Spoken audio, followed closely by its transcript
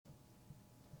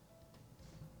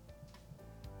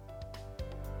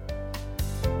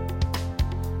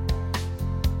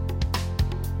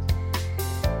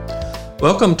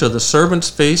Welcome to the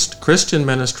Servant's Feast Christian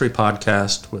Ministry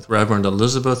Podcast with Reverend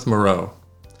Elizabeth Moreau.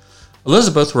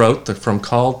 Elizabeth wrote the From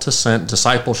Called to Sent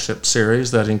discipleship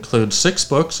series that includes 6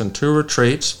 books and 2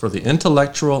 retreats for the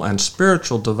intellectual and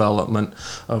spiritual development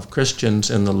of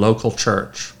Christians in the local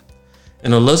church.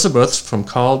 In Elizabeth's From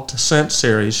Called to Sent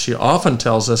series, she often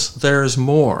tells us there is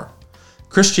more.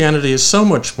 Christianity is so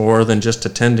much more than just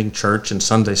attending church and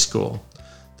Sunday school.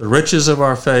 The riches of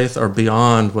our faith are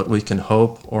beyond what we can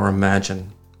hope or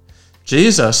imagine.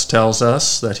 Jesus tells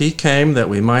us that He came that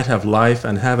we might have life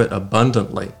and have it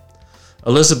abundantly.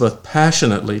 Elizabeth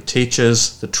passionately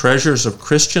teaches the treasures of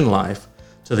Christian life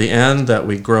to the end that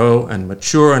we grow and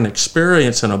mature and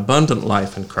experience an abundant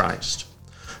life in Christ.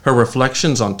 Her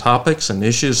reflections on topics and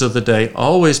issues of the day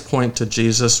always point to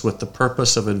Jesus with the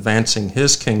purpose of advancing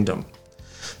His kingdom.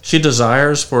 She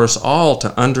desires for us all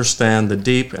to understand the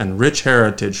deep and rich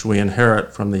heritage we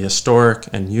inherit from the historic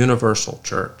and universal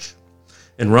church.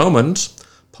 In Romans,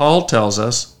 Paul tells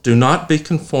us, "Do not be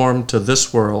conformed to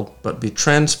this world, but be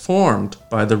transformed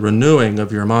by the renewing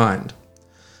of your mind."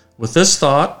 With this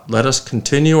thought, let us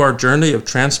continue our journey of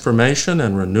transformation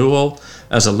and renewal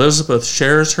as Elizabeth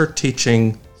shares her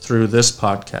teaching through this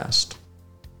podcast.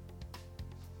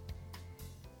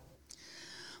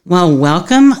 Well,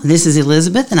 welcome. This is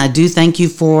Elizabeth, and I do thank you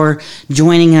for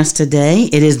joining us today.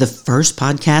 It is the first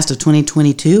podcast of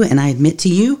 2022, and I admit to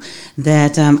you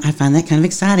that I find that kind of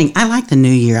exciting. I like the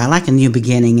new year. I like a new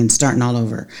beginning and starting all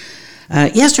over.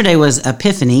 Yesterday was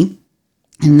Epiphany,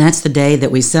 and that's the day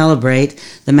that we celebrate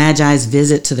the Magi's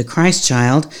visit to the Christ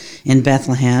child in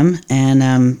Bethlehem.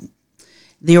 And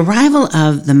the arrival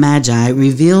of the Magi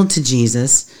revealed to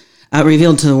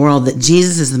the world that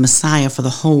Jesus is the Messiah for the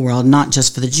whole world, not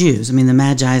just for the Jews. I mean, the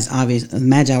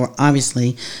Magi were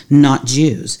obviously not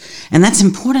Jews. And that's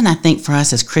important, I think, for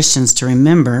us as Christians to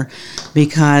remember,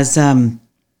 because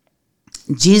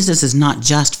Jesus is not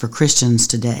just for Christians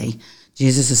today.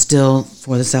 Jesus is still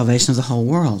for the salvation of the whole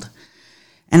world.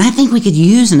 And I think we could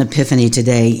use an epiphany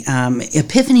today.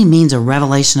 Epiphany means a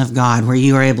revelation of God, where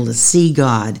you are able to see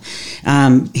God.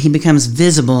 He becomes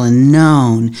visible and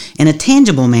known in a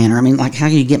tangible manner. I mean, like, how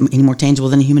can you get any more tangible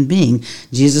than a human being?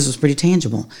 Jesus was pretty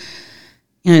tangible.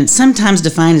 You know, it's sometimes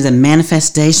defined as a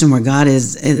manifestation, where God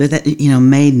is,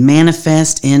 made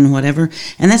manifest in whatever.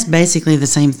 And that's basically the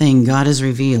same thing. God is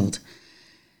revealed.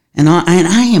 And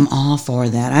I am all for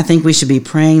that. I think we should be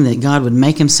praying that God would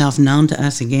make Himself known to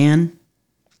us again.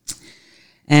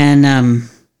 And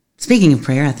speaking of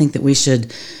prayer, I think that we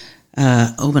should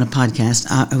open a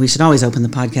podcast. We should always open the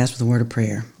podcast with a word of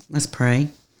prayer. Let's pray.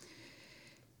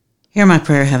 Hear my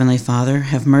prayer, Heavenly Father.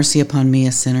 Have mercy upon me,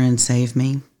 a sinner, and save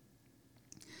me.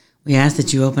 We ask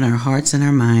that you open our hearts and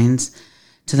our minds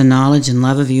to the knowledge and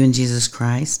love of you in Jesus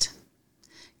Christ.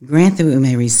 Grant that we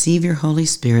may receive your Holy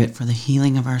Spirit for the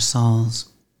healing of our souls.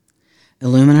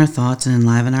 Illumine our thoughts and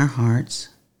enliven our hearts.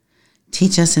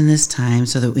 Teach us in this time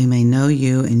so that we may know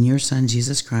you and your Son,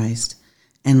 Jesus Christ,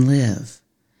 and live.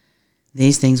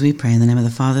 These things we pray in the name of the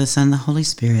Father, the Son, and the Holy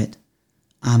Spirit.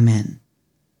 Amen.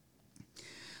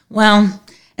 Well,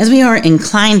 as we are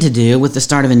inclined to do with the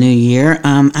start of a new year,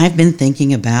 I've been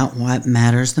thinking about what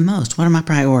matters the most. What are my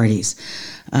priorities?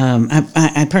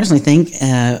 I personally think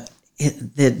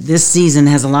that this season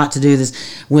has a lot to do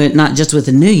with not just with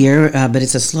the new year, but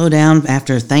it's a slowdown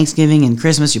after Thanksgiving and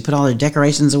Christmas. You put all the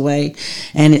decorations away,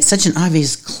 and it's such an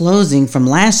obvious closing from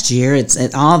last year.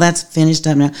 All that's finished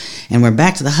up now, and we're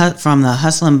back to from the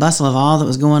hustle and bustle of all that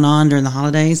was going on during the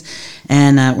holidays,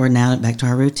 and we're now back to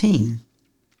our routine.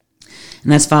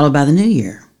 And that's followed by the new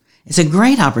year. It's a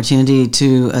great opportunity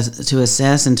to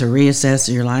assess and to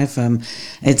reassess your life.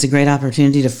 It's a great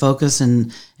opportunity to focus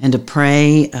and to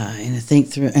pray and to think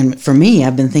through. And for me,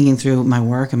 I've been thinking through my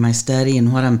work and my study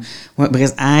and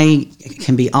because I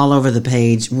can be all over the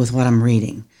page with what I'm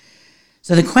reading.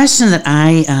 So the question that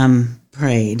I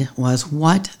prayed was,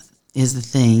 what is the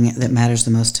thing that matters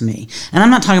the most to me? And I'm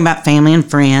not talking about family and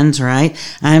friends, right?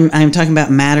 I'm talking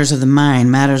about matters of the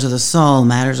mind, matters of the soul,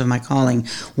 matters of my calling.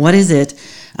 What is it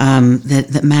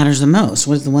that matters the most?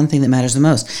 What is the one thing that matters the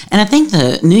most? And I think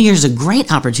the New Year's is a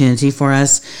great opportunity for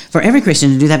every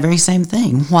Christian to do that very same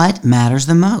thing. What matters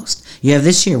the most? You have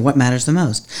this year, what matters the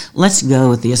most? Let's go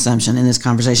with the assumption in this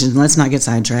conversation. Let's not get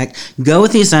sidetracked. Go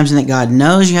with the assumption that God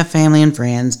knows you have family and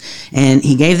friends, and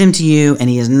He gave them to you, and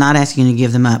He is not asking you to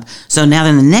give them up. So now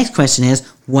then the next question is,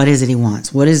 what is it He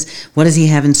wants? What does He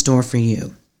have in store for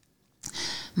you?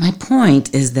 My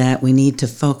point is that we need to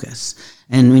focus,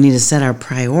 and we need to set our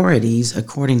priorities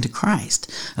according to Christ,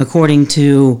 according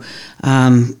to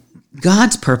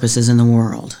God's purposes in the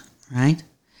world, right?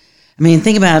 I mean,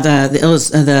 think about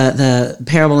the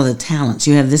parable of the talents.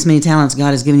 You have this many talents.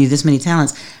 God has given you this many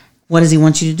talents. What does he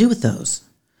want you to do with those?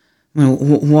 I mean,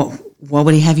 what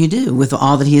would he have you do with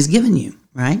all that he has given you,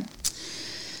 right?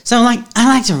 So, I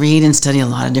like to read and study a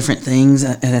lot of different things,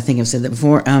 and I think I've said that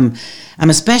before. I'm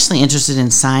especially interested in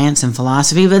science and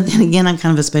philosophy, but then again, I'm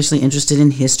kind of especially interested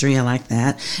in history. I like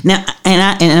that. Now, and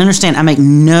I understand, I make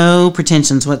no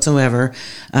pretensions whatsoever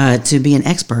to be an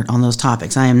expert on those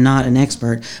topics. I am not an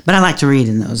expert, but I like to read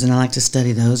in those, and I like to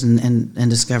study those and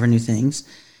discover new things.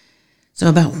 So,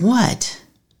 about what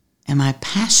am I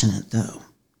passionate, though?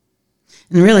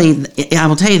 And really, I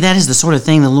will tell you, that is the sort of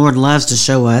thing the Lord loves to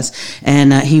show us,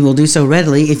 and he will do so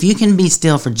readily. If you can be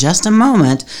still for just a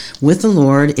moment with the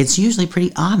Lord, it's usually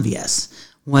pretty obvious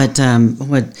what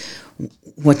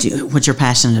you're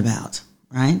passionate about,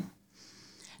 right?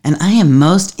 And I am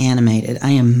most animated,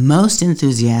 I am most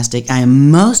enthusiastic, I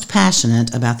am most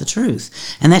passionate about the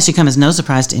truth. And that should come as no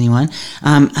surprise to anyone.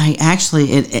 I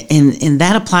actually, and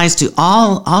that applies to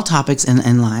all topics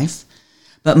in life.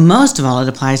 But most of all, it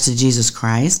applies to Jesus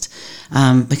Christ,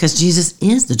 because Jesus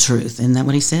is the truth. Isn't that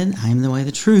what he said? I am the way,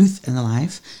 the truth, and the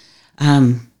life.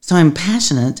 So I'm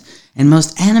passionate and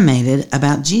most animated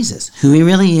about Jesus, who he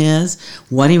really is,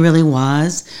 what he really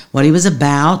was, what he was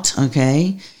about,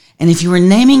 okay? And if you were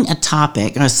naming a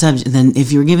topic or a subject, then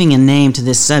if you were giving a name to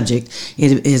this subject,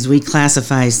 as we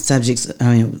classify subjects,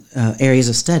 areas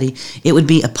of study, it would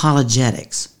be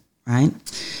apologetics. Right?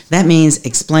 That means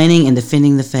explaining and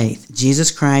defending the faith.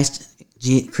 Jesus Christ,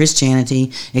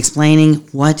 Christianity, explaining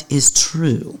what is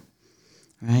true.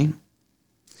 Right?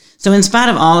 So in spite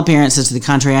of all appearances to the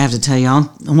contrary, I have to tell y'all,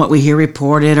 what we hear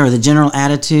reported or the general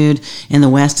attitude in the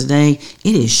West today,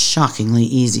 it is shockingly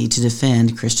easy to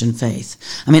defend Christian faith.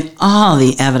 I mean, all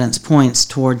the evidence points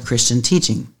toward Christian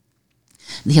teaching.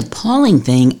 The appalling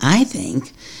thing, I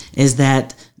think, is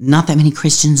that not that many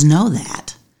Christians know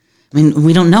that. I mean,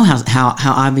 we don't know how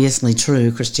obviously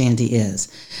true Christianity is.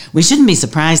 We shouldn't be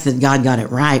surprised that God got it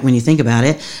right when you think about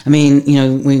it. I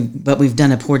mean, but we've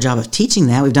done a poor job of teaching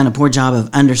that. We've done a poor job of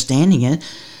understanding it.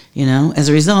 As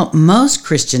a result, most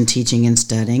Christian teaching and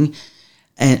studying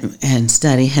and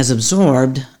study has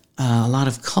absorbed a lot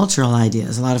of cultural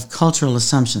ideas, a lot of cultural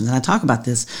assumptions. And I talk about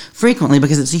this frequently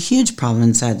because it's a huge problem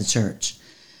inside the church.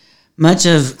 Much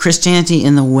of Christianity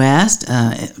in the West,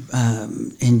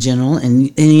 in general, and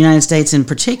in the United States in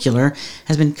particular,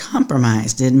 has been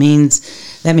compromised. That means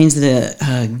that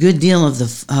a good deal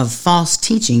of false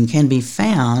teaching can be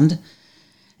found,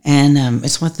 and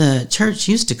it's what the church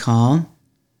used to call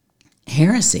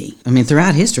heresy. I mean,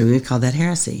 throughout history, we've called that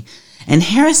heresy. And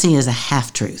heresy is a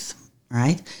half-truth,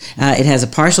 right? It has a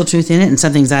partial truth in it, and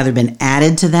something's either been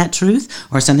added to that truth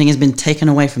or something has been taken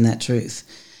away from that truth.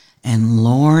 And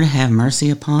Lord have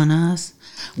mercy upon us.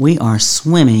 We are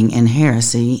swimming in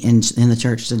heresy in the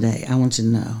church today. I want you to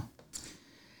know.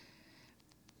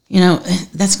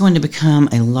 That's going to become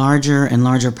a larger and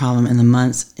larger problem in the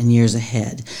months and years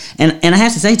ahead. And I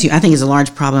have to say to you, I think it's a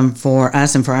large problem for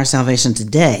us and for our salvation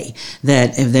today,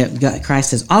 that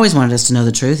Christ has always wanted us to know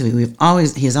the truth.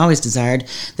 He has always desired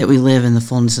that we live in the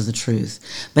fullness of the truth.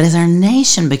 But as our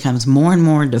nation becomes more and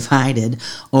more divided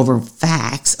over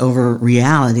facts, over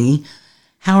reality,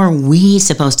 how are we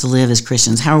supposed to live as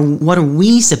Christians? What are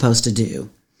we supposed to do?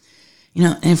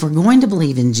 And if we're going to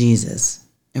believe in Jesus,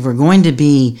 if we're going to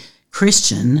be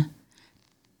Christian,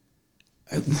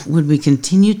 would we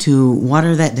continue to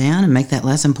water that down and make that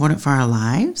less important for our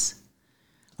lives?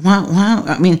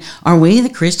 I mean, are we, the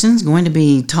Christians, going to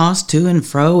be tossed to and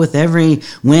fro with every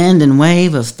wind and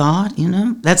wave of thought?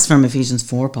 That's from Ephesians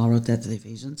 4. Paul wrote that to the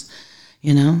Ephesians.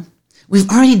 We've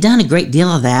already done a great deal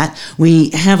of that.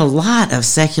 We have a lot of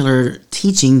secular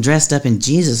teaching dressed up in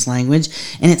Jesus language,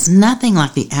 and it's nothing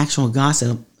like the actual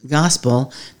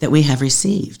gospel that we have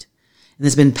received and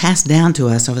that's been passed down to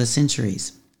us over the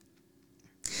centuries.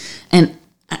 And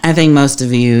I think most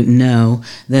of you know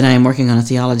that I am working on a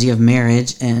theology of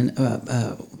marriage and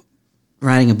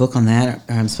writing a book on that,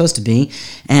 or I'm supposed to be.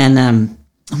 And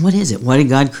what is it? What did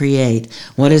God create?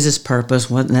 What is his purpose?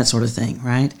 That sort of thing,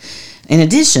 right? In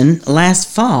addition, last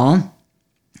fall,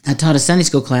 I taught a Sunday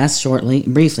school class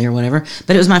briefly or whatever,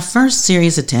 but it was my first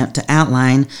serious attempt to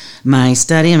outline my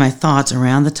study and my thoughts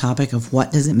around the topic of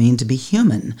what does it mean to be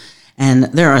human. And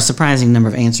there are a surprising number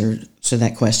of answers to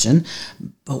that question,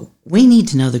 but we need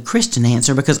to know the Christian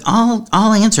answer because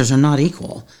all answers are not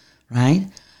equal, right?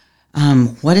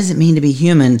 What does it mean to be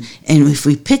human? And if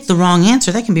we pick the wrong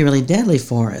answer, that can be really deadly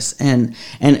for us. And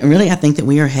really, I think that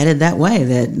we are headed that way,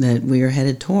 that we are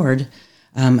headed toward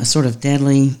a sort of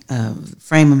deadly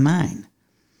frame of mind.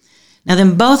 Now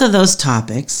then, both of those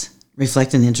topics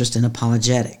reflect an interest in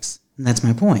apologetics. That's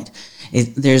my point.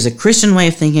 There's a Christian way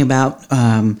of thinking about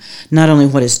not only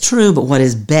what is true, but what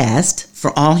is best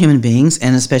for all human beings,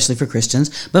 and especially for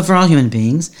Christians, but for all human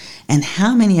beings. And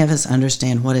how many of us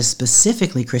understand what is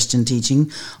specifically Christian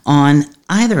teaching on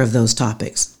either of those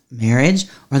topics, marriage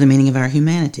or the meaning of our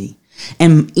humanity?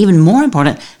 And even more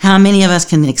important, how many of us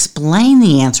can explain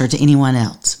the answer to anyone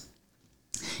else?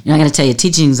 I got to tell you,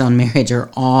 teachings on marriage are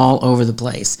all over the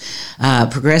place.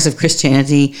 Progressive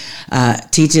Christianity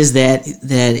teaches that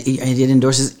it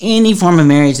endorses any form of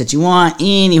marriage that you want,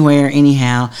 anywhere,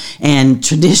 anyhow. And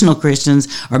traditional Christians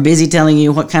are busy telling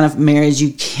you what kind of marriage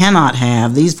you cannot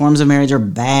have. These forms of marriage are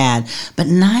bad. But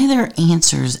neither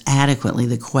answers adequately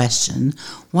the question,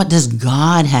 what does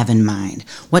God have in mind?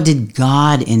 What did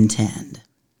God intend?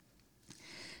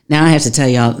 Now I have to tell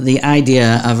y'all, the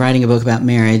idea of writing a book about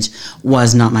marriage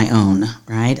was not my own,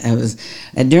 right? I was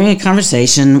during a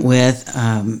conversation with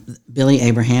Billy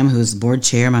Abraham, who was the board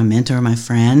chair, my mentor, my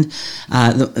friend.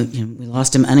 We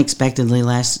lost him unexpectedly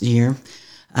last year.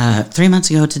 3 months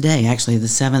ago today, actually, the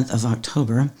 7th of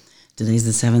October. Today's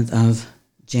the 7th of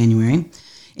January.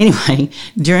 Anyway,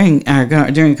 during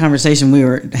a conversation we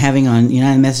were having on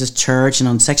United Methodist Church and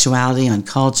on sexuality, on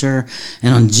culture,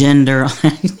 and on gender,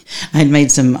 I had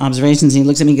made some observations, and he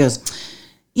looks at me and goes,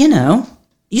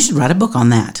 you should write a book on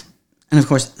that. And of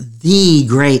course, the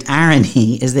great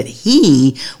irony is that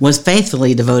he was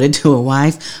faithfully devoted to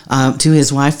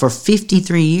his wife for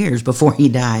 53 years before he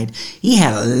died. He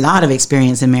had a lot of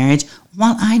experience in marriage,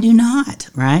 while I do not,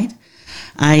 right?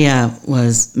 I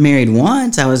was married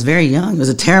once. I was very young. It was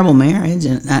a terrible marriage,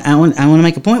 and I want to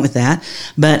make a point with that.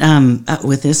 But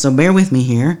with this, so bear with me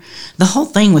here. The whole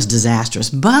thing was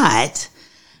disastrous, but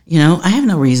I have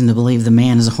no reason to believe the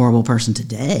man is a horrible person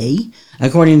today.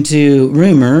 According to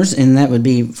rumors, and that would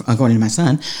be according to my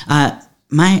son,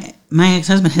 my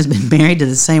ex-husband has been married to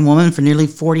the same woman for nearly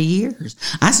 40 years.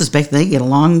 I suspect they get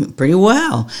along pretty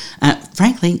well.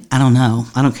 Frankly, I don't know.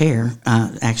 I don't care,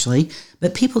 actually.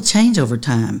 But people change over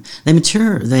time. They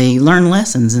mature. They learn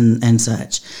lessons and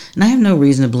such. And I have no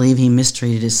reason to believe he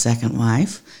mistreated his second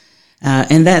wife.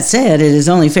 And that said, it is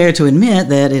only fair to admit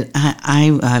that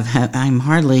I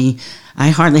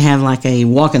hardly have like a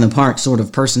walk in the park sort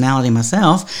of personality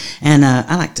myself. And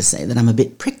I like to say that I'm a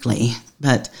bit prickly.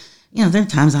 But there are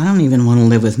times I don't even want to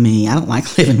live with me. I don't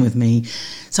like living with me.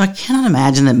 So I cannot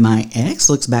imagine that my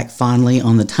ex looks back fondly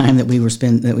on the time that we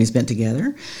spent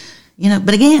together.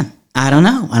 But again, I don't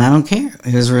know, and I don't care.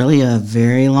 It was really a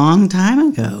very long time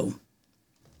ago.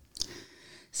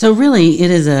 So really,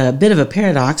 it is a bit of a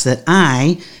paradox that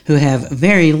I, who have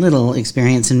very little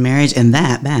experience in marriage and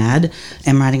that bad,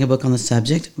 am writing a book on the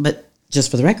subject. But just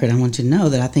for the record, I want you to know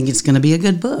that I think it's going to be a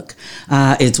good book.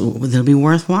 It'll be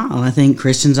worthwhile. I think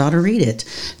Christians ought to read it.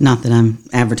 Not that I'm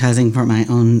advertising for my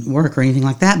own work or anything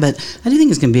like that, but I do think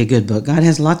it's going to be a good book. God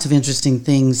has lots of interesting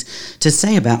things to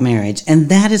say about marriage, and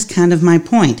that is kind of my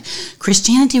point.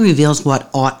 Christianity reveals what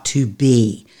ought to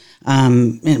be.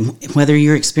 Whether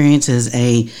your experience is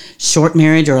a short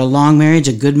marriage or a long marriage,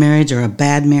 a good marriage or a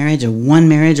bad marriage, a one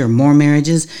marriage or more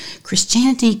marriages,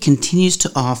 Christianity continues to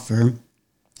offer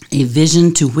a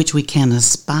vision to which we can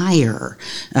aspire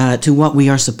to what we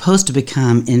are supposed to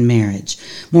become in marriage.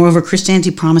 Moreover,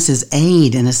 Christianity promises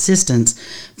aid and assistance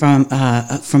from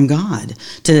God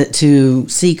to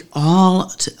seek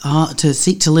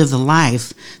to live the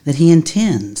life that He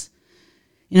intends.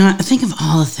 I think of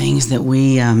all the things that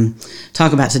we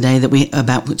talk about today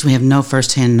about which we have no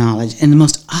firsthand knowledge, and the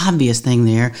most obvious thing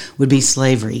there would be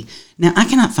slavery. Now, I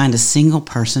cannot find a single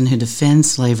person who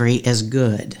defends slavery as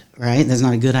good, right? That's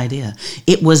not a good idea.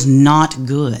 It was not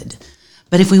good.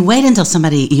 But if we wait until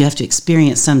you have to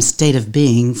experience some state of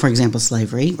being, for example,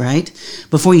 slavery, right,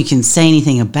 before you can say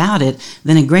anything about it,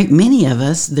 then a great many of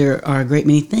us, there are a great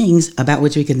many things about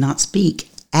which we could not speak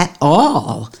at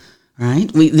all.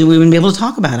 Right? We wouldn't be able to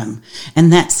talk about them.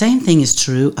 And that same thing is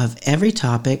true of every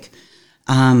topic,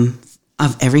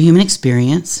 of every human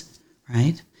experience,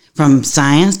 right? From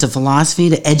science to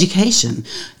philosophy to education.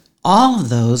 All of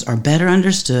those are better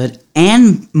understood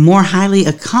and more highly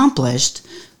accomplished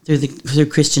through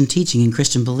Christian teaching and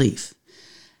Christian belief.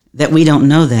 That we don't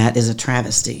know that is a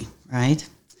travesty, right?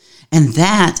 And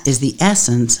that is the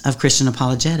essence of Christian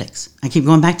apologetics. I keep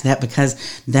going back to that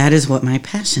because that is what my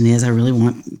passion is. I really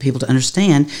want people to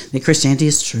understand that Christianity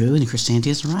is true and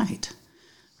Christianity is right?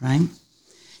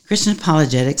 Christian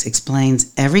apologetics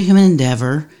explains every human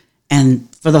endeavor and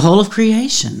for the whole of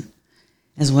creation,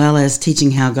 as well as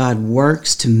teaching how God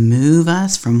works to move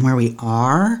us from where we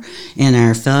are in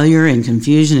our failure and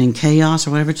confusion and chaos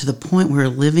or whatever to the point where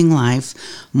we're living life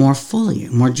more fully,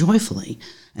 more joyfully,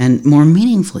 and more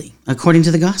meaningfully, according to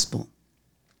the gospel.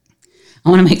 I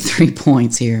want to make 3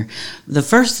 points here. The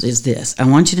first is this. I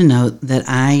want you to know that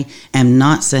I am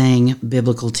not saying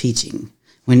biblical teaching.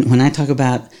 When I talk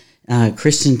about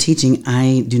Christian teaching,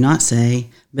 I do not say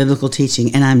biblical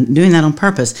teaching, and I'm doing that on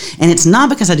purpose. And it's not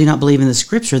because I do not believe in the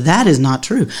Scripture. That is not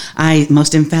true. I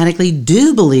most emphatically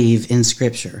do believe in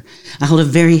Scripture. I hold a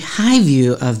very high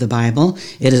view of the Bible.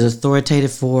 It is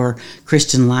authoritative for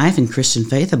Christian life and Christian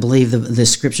faith. I believe the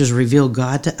Scriptures reveal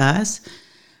God to us.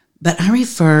 But I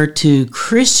refer to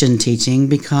Christian teaching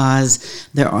because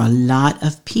there are a lot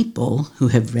of people who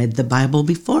have read the Bible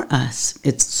before us.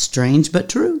 It's strange but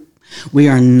true. We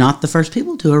are not the first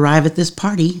people to arrive at this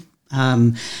party.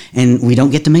 And we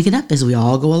don't get to make it up as we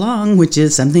all go along, which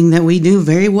is something that we do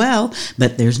very well,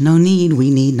 but there's no need. We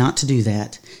need not to do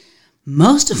that.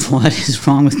 Most of what is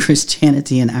wrong with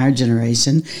Christianity in our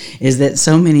generation is that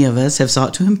so many of us have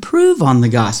sought to improve on the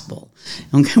gospel.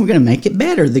 Okay, we're going to make it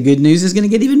better. The good news is going to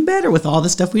get even better with all the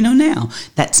stuff we know now.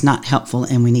 That's not helpful,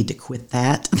 and we need to quit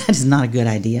that. That is not a good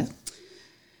idea.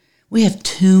 We have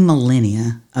 2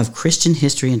 millennia of Christian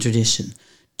history and tradition.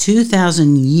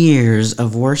 2,000 years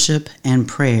of worship and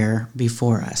prayer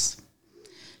before us.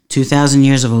 2,000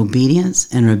 years of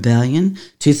obedience and rebellion.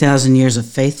 2,000 years of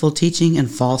faithful teaching and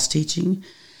false teaching.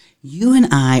 You and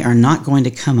I are not going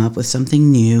to come up with something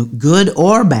new, good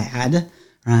or bad,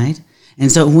 right?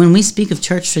 And so when we speak of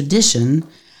church tradition,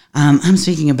 I'm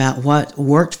speaking about what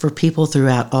worked for people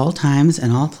throughout all times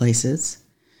and all places.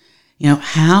 You know,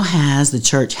 how has the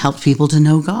church helped people to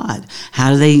know God? How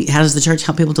does the church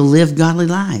help people to live godly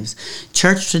lives?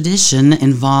 Church tradition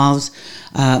involves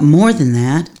more than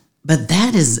that, but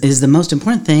that is the most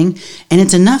important thing, and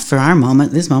it's enough for our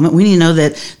moment. This moment, we need to know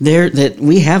that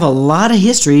we have a lot of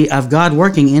history of God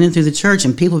working in and through the church,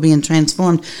 and people being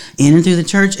transformed in and through the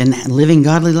church and living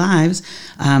godly lives,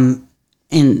 and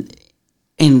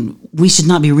we should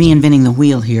not be reinventing the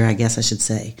wheel here, I guess I should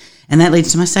say. And that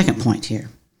leads to my second point here.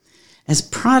 As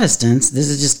Protestants, this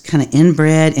is just kind of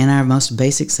inbred in our most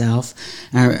basic self,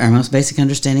 our most basic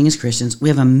understanding as Christians. We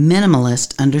have a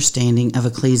minimalist understanding of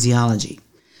ecclesiology.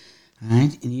 All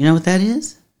right? And you know what that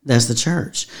is? That's the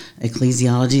church.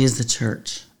 Ecclesiology is the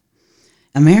church.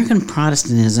 American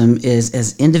Protestantism is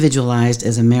as individualized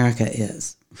as America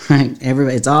is. Right?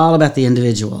 It's all about the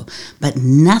individual. But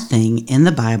nothing in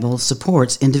the Bible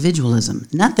supports individualism.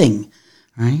 Nothing.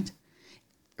 Right?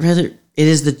 Rather, it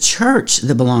is the church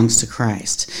that belongs to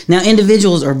Christ. Now,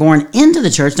 individuals are born into the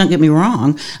church. Don't get me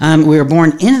wrong. We are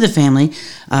born into the family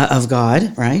of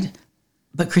God, right?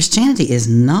 But Christianity is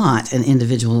not an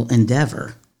individual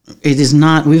endeavor. It is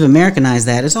not. We've Americanized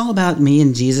that. It's all about me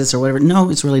and Jesus or whatever. No,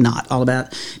 it's really not all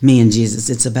about me and Jesus.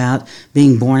 It's about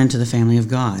being born into the family of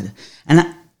God. And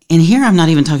here I'm not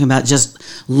even talking about just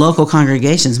local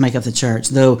congregations make up the church,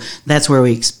 though that's where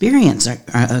we experience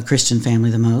a Christian family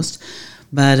the most.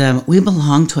 But we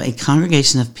belong to a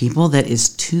congregation of people that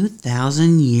is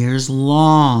 2,000 years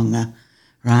long,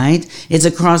 right? It's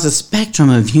across a spectrum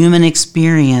of human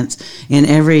experience in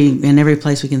every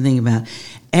place we can think about.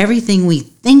 Everything we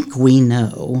think we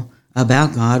know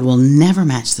about God will never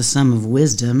match the sum of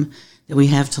wisdom that we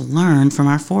have to learn from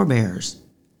our forebears.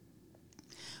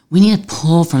 We need to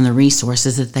pull from the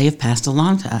resources that they have passed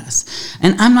along to us.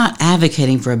 And I'm not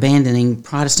advocating for abandoning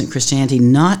Protestant Christianity,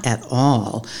 not at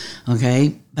all,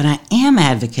 okay? But I am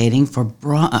advocating for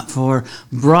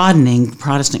broadening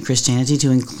Protestant Christianity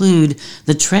to include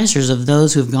the treasures of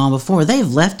those who have gone before. They've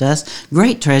left us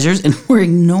great treasures, and we're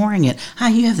ignoring it. How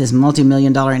you have this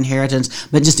multi-million-dollar inheritance,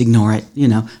 but just ignore it, you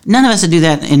know. None of us would do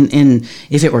that in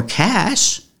if it were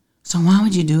cash. So why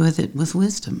would you do it with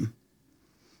wisdom?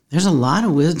 There's a lot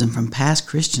of wisdom from past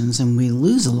Christians, and we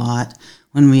lose a lot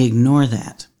when we ignore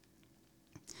that.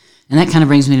 And that kind of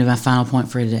brings me to my final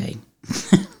point for today.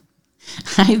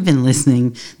 I've been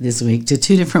listening this week to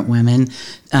 2 different women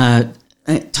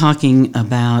talking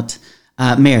about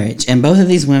marriage. And both of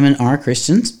these women are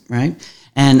Christians, right?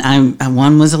 And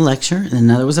one was a lecture, and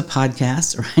another was a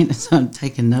podcast, right? So I'm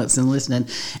taking notes and listening.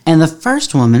 And the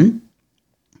first woman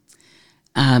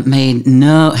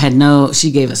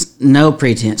she gave us no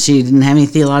pretense. She didn't have any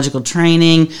theological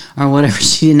training or whatever.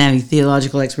 She didn't have any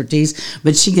theological expertise,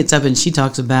 but she gets up and she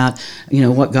talks about, you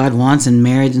know, what God wants in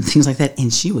marriage and things like that.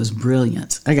 And she was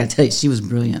brilliant. I got to tell you, she was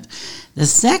brilliant. The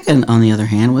second, on the other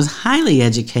hand, was highly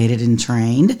educated and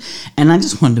trained, and I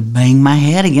just wanted to bang my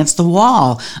head against the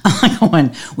wall. I'm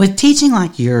going, with teaching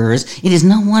like yours, it is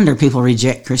no wonder people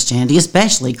reject Christianity,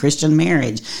 especially Christian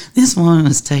marriage. This woman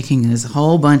was taking this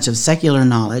whole bunch of secular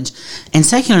knowledge, and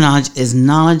secular knowledge is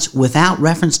knowledge without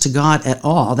reference to God at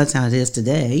all. That's how it is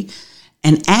today.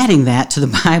 And adding that to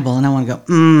the Bible, and I want to go,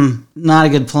 not a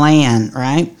good plan,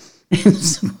 right? And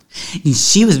so,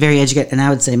 she was very educated, and I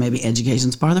would say maybe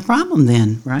education's part of the problem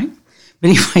then, right? But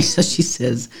anyway, so she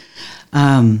says,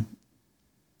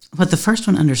 what the first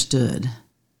one understood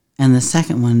and the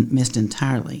second one missed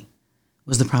entirely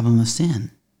was the problem of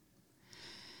sin.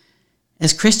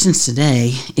 As Christians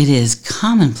today, it is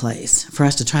commonplace for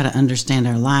us to try to understand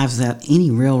our lives without any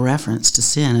real reference to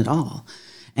sin at all.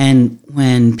 And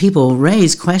when people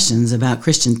raise questions about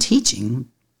Christian teaching,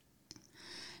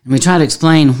 and we try to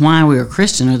explain why we are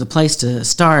Christian, or the place to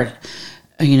start,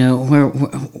 where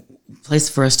place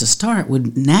for us to start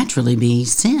would naturally be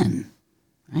sin,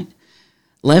 right?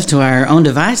 Left to our own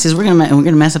devices, we're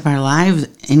gonna mess up our lives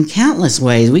in countless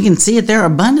ways. We can see it. There are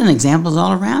abundant examples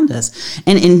all around us.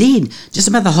 And indeed, just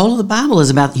about the whole of the Bible is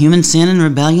about human sin and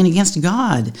rebellion against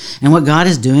God, and what God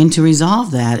is doing to resolve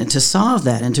that and to solve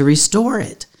that and to restore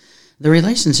it, the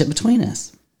relationship between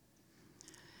us.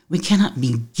 We cannot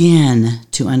begin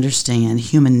to understand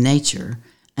human nature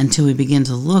until we begin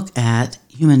to look at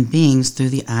human beings through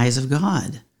the eyes of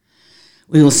God.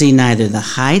 We will see neither the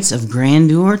heights of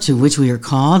grandeur to which we are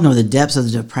called, nor the depths of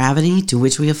the depravity to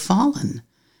which we have fallen.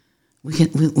 We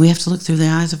have to look through the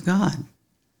eyes of God.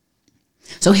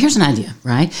 So here's an idea,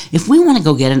 right? If we want to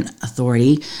go get an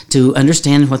authority to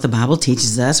understand what the Bible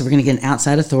teaches us, we're going to get an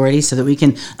outside authority so that we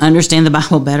can understand the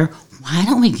Bible better, why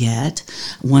don't we get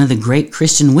one of the great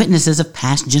Christian witnesses of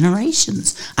past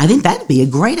generations? I think that'd be a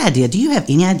great idea. Do you have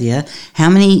any idea how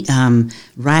many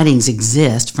writings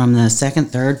exist from the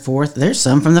 2nd, 3rd, 4th? There's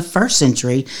some from the 1st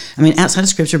century. I mean, outside of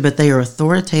Scripture, but they are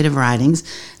authoritative writings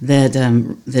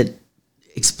that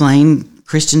explain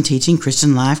Christian teaching,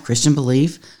 Christian life, Christian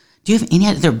belief. Do you have any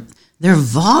idea? There are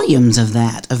volumes of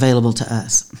that available to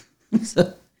us.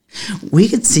 So we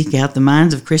could seek out the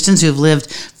minds of Christians who have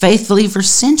lived faithfully for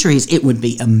centuries. It would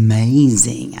be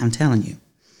amazing, I'm telling you.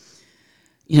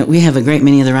 We have a great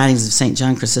many of the writings of St.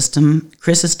 John Chrysostom.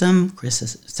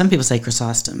 Some people say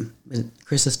Chrysostom, but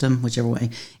Chrysostom, whichever way.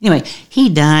 Anyway, he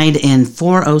died in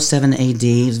 407 AD.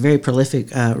 He was a very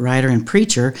prolific writer and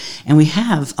preacher, and we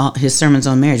have his sermons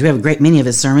on marriage. We have a great many of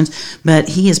his sermons, but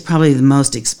he is probably the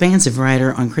most expansive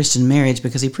writer on Christian marriage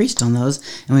because he preached on those,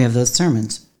 and we have those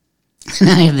sermons. And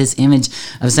I have this image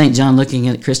of St. John looking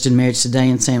at Christian marriage today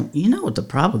and saying, you know what the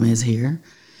problem is here?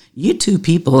 You two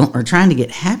people are trying to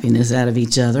get happiness out of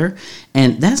each other,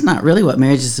 and that's not really what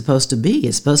marriage is supposed to be.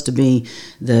 It's supposed to be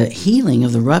the healing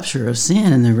of the rupture of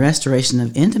sin and the restoration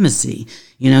of intimacy.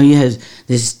 You have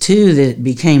these two that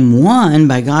became one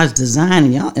by God's design,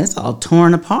 and y'all, it's all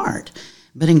torn apart.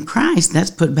 But in Christ,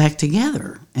 that's put back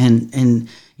together. And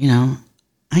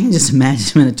I can just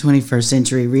imagine in the 21st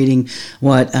century reading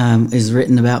what is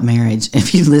written about marriage.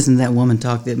 If you listen to that woman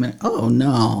talk, they'd be like, oh,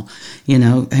 no,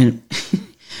 and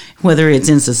whether it's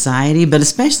in society, but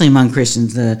especially among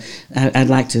Christians. I'd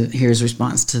like to hear his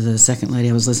response to the second lady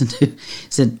I was listening to. He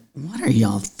said, what are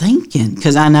y'all thinking?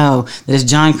 Because I know that as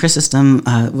John Chrysostom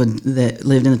that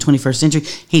lived in the 21st century,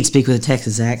 he'd speak with a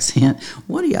Texas accent.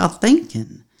 What are y'all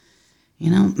thinking?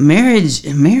 Marriage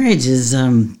is...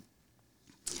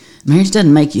 Marriage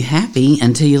doesn't make you happy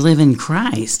until you live in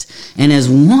Christ. And as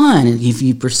one, if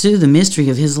you pursue the mystery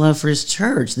of his love for his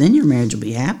church, then your marriage will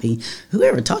be happy.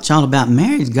 Whoever taught y'all about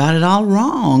marriage got it all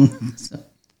wrong.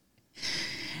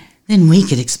 Then we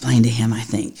could explain to him, I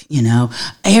think,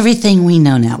 everything we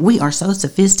know now. We are so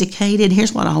sophisticated.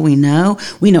 Here's what all we know.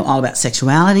 We know all about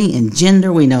sexuality and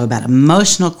gender. We know about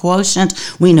emotional quotient.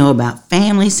 We know about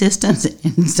family systems.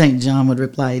 And St. John would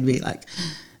reply, he'd be like,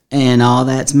 and all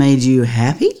that's made you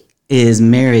happy? Is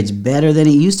marriage better than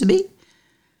it used to be?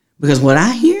 Because what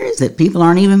I hear is that people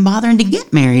aren't even bothering to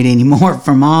get married anymore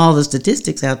from all the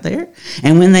statistics out there.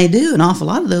 And when they do, an awful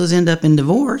lot of those end up in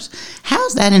divorce.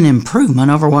 How's that an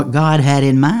improvement over what God had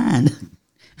in mind?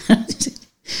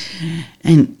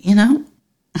 And,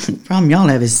 the problem y'all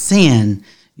have is sin.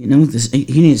 You need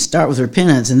to start with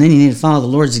repentance, and then you need to follow the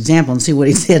Lord's example and see what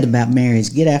he said about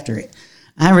marriage. Get after it.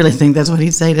 I really think that's what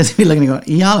he'd say to us. He'd be looking and go,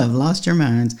 y'all have lost your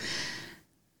minds.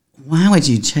 Why would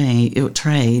you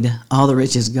trade all the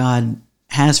riches God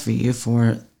has for you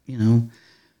for, the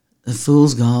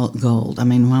fool's gold? I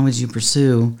mean, why would you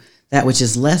pursue that which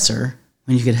is lesser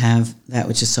when you could have that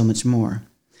which is so much more?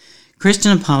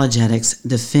 Christian apologetics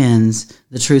defends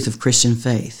the truth of Christian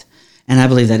faith. And I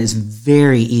believe that is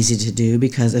very easy to do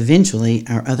because eventually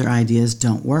our other ideas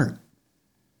don't work.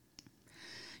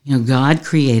 God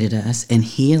created us, and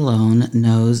he alone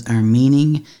knows our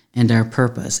meaning and our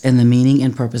purpose, and the meaning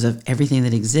and purpose of everything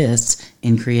that exists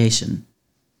in creation.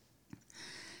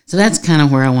 So that's kind of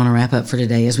where I want to wrap up for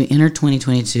today. As we enter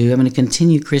 2022, I'm going to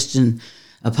continue Christian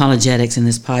apologetics in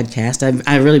this podcast.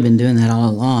 I've really been doing that all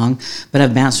along, but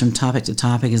I've bounced from topic to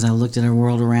topic as I looked at our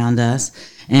world around us.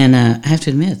 And I have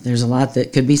to admit, there's a lot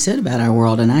that could be said about our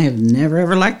world, and I have never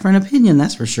ever liked for an opinion,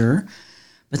 that's for sure.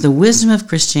 But the wisdom of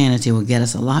Christianity will get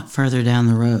us a lot further down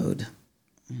the road.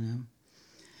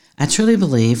 I truly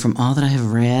believe from all that I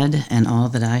have read and all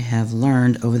that I have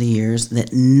learned over the years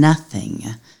that nothing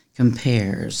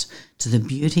compares to the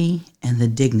beauty and the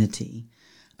dignity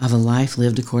of a life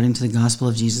lived according to the gospel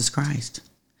of Jesus Christ.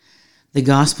 The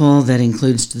gospel that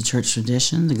includes the church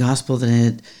tradition, the gospel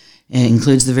that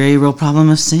includes the very real problem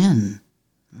of sin.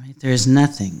 Right? There is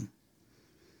nothing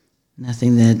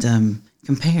that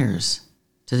compares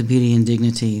to the beauty and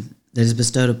dignity that is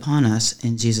bestowed upon us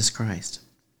in Jesus Christ.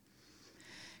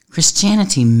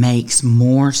 Christianity makes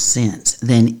more sense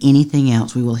than anything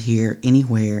else we will hear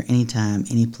anywhere, anytime,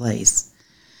 any place.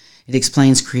 It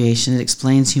explains creation, it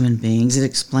explains human beings, it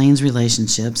explains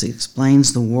relationships, it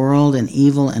explains the world and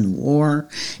evil and war.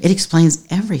 It explains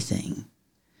everything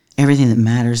that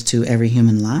matters to every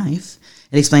human life.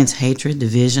 It explains hatred,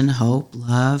 division, hope,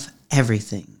 love,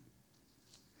 everything.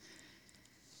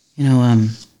 I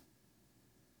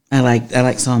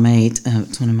like Psalm 8.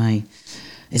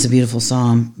 It's a beautiful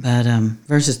psalm, but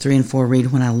verses 3 and 4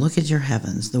 read, "When I look at your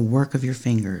heavens, the work of your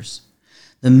fingers,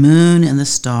 the moon and the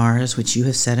stars which you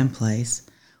have set in place,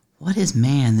 what is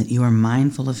man that you are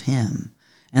mindful of him,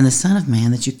 and the Son of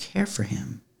Man that you care for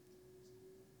him?"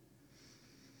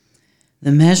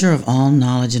 The measure of all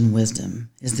knowledge and wisdom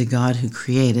is the God who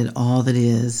created all that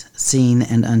is, seen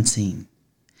and unseen.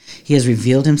 He has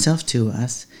revealed himself to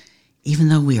us, even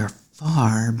though we are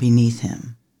far beneath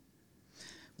him.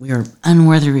 We are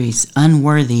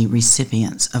unworthy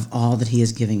recipients of all that he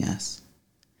is giving us.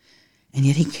 And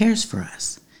yet he cares for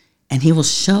us. And he will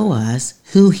show us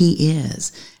who he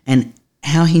is and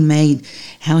how he made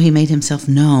himself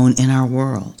known in our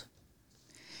world.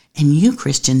 And you,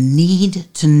 Christian,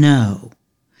 need to know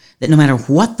that no matter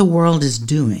what the world is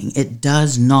doing, it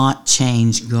does not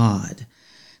change God.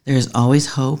 There is always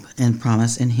hope and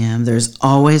promise in him. There is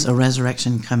always a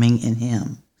resurrection coming in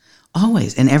him.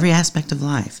 Always, in every aspect of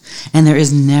life. And there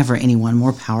is never anyone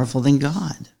more powerful than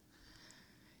God.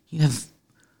 He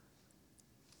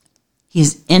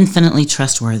is infinitely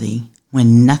trustworthy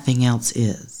when nothing else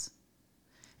is.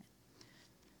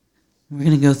 We're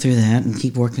going to go through that and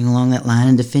keep working along that line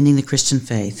and defending the Christian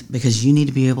faith, because you need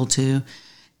to be able to,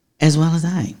 as well as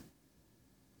I.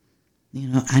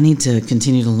 I need to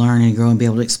continue to learn and grow and be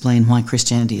able to explain why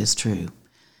Christianity is true.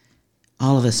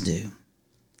 All of us do.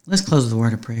 Let's close with a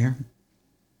word of prayer.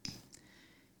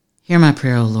 Hear my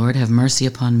prayer, O Lord. Have mercy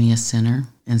upon me, a sinner,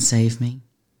 and save me.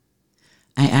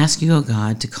 I ask you, O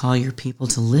God, to call your people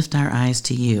to lift our eyes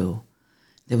to you,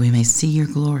 that we may see your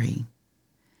glory.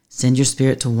 Send your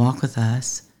Spirit to walk with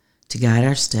us, to guide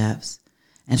our steps,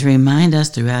 and to remind us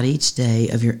throughout each day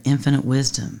of your infinite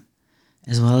wisdom,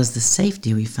 as well as the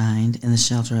safety we find in the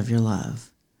shelter of your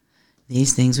love.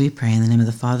 These things we pray in the name of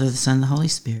the Father, the Son, and the Holy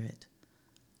Spirit.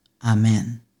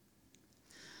 Amen.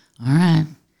 All right.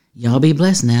 Y'all be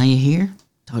blessed now, you hear?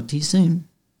 Talk to you soon.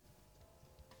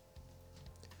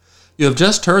 You have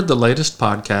just heard the latest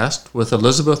podcast with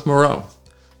Elizabeth Moreau.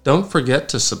 Don't forget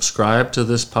to subscribe to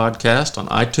this podcast on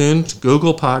iTunes,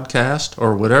 Google Podcast,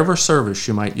 or whatever service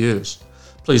you might use.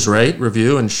 Please rate,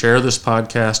 review, and share this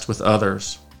podcast with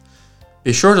others.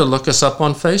 Be sure to look us up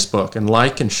on Facebook and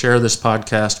like and share this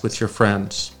podcast with your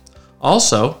friends.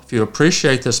 Also, if you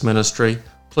appreciate this ministry,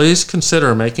 please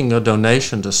consider making a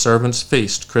donation to Servants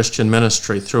Feast Christian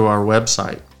Ministry through our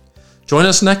website. Join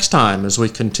us next time as we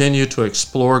continue to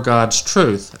explore God's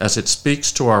truth as it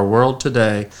speaks to our world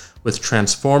today with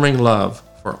transforming love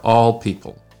for all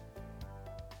people.